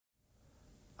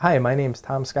Hi, my name's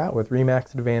Tom Scott with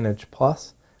RE/MAX Advantage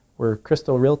Plus. We're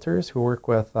Crystal Realtors who work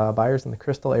with buyers in the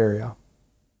Crystal area.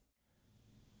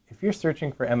 If you're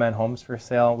searching for MN homes for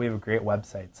sale, we have a great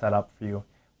website set up for you.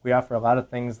 We offer a lot of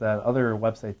things that other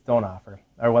websites don't offer.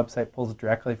 Our website pulls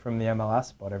directly from the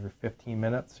MLS about every 15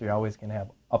 minutes, so you're always going to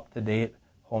have up-to-date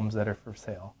homes that are for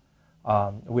sale.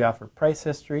 We offer price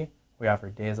history, we offer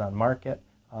days on market,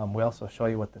 we also show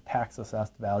you what the tax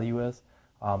assessed value is.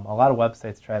 A lot of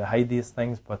websites try to hide these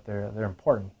things, but they're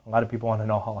important. A lot of people want to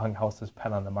know how long a house has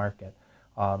been on the market.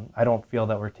 I don't feel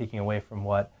that we're taking away from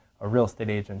what a real estate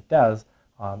agent does.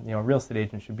 A real estate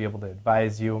agent should be able to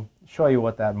advise you, show you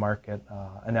what that market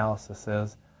analysis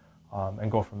is,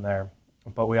 and go from there.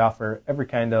 But we offer every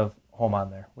kind of home on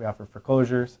there. We offer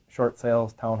foreclosures, short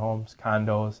sales, townhomes,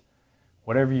 condos,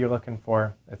 whatever you're looking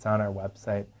for, it's on our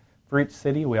website. For each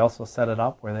city, we also set it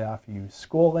up where they offer you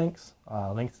school links,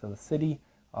 links to the city,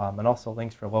 and also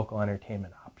links for local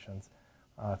entertainment options.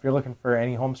 If you're looking for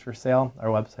any homes for sale, our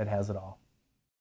website has it all.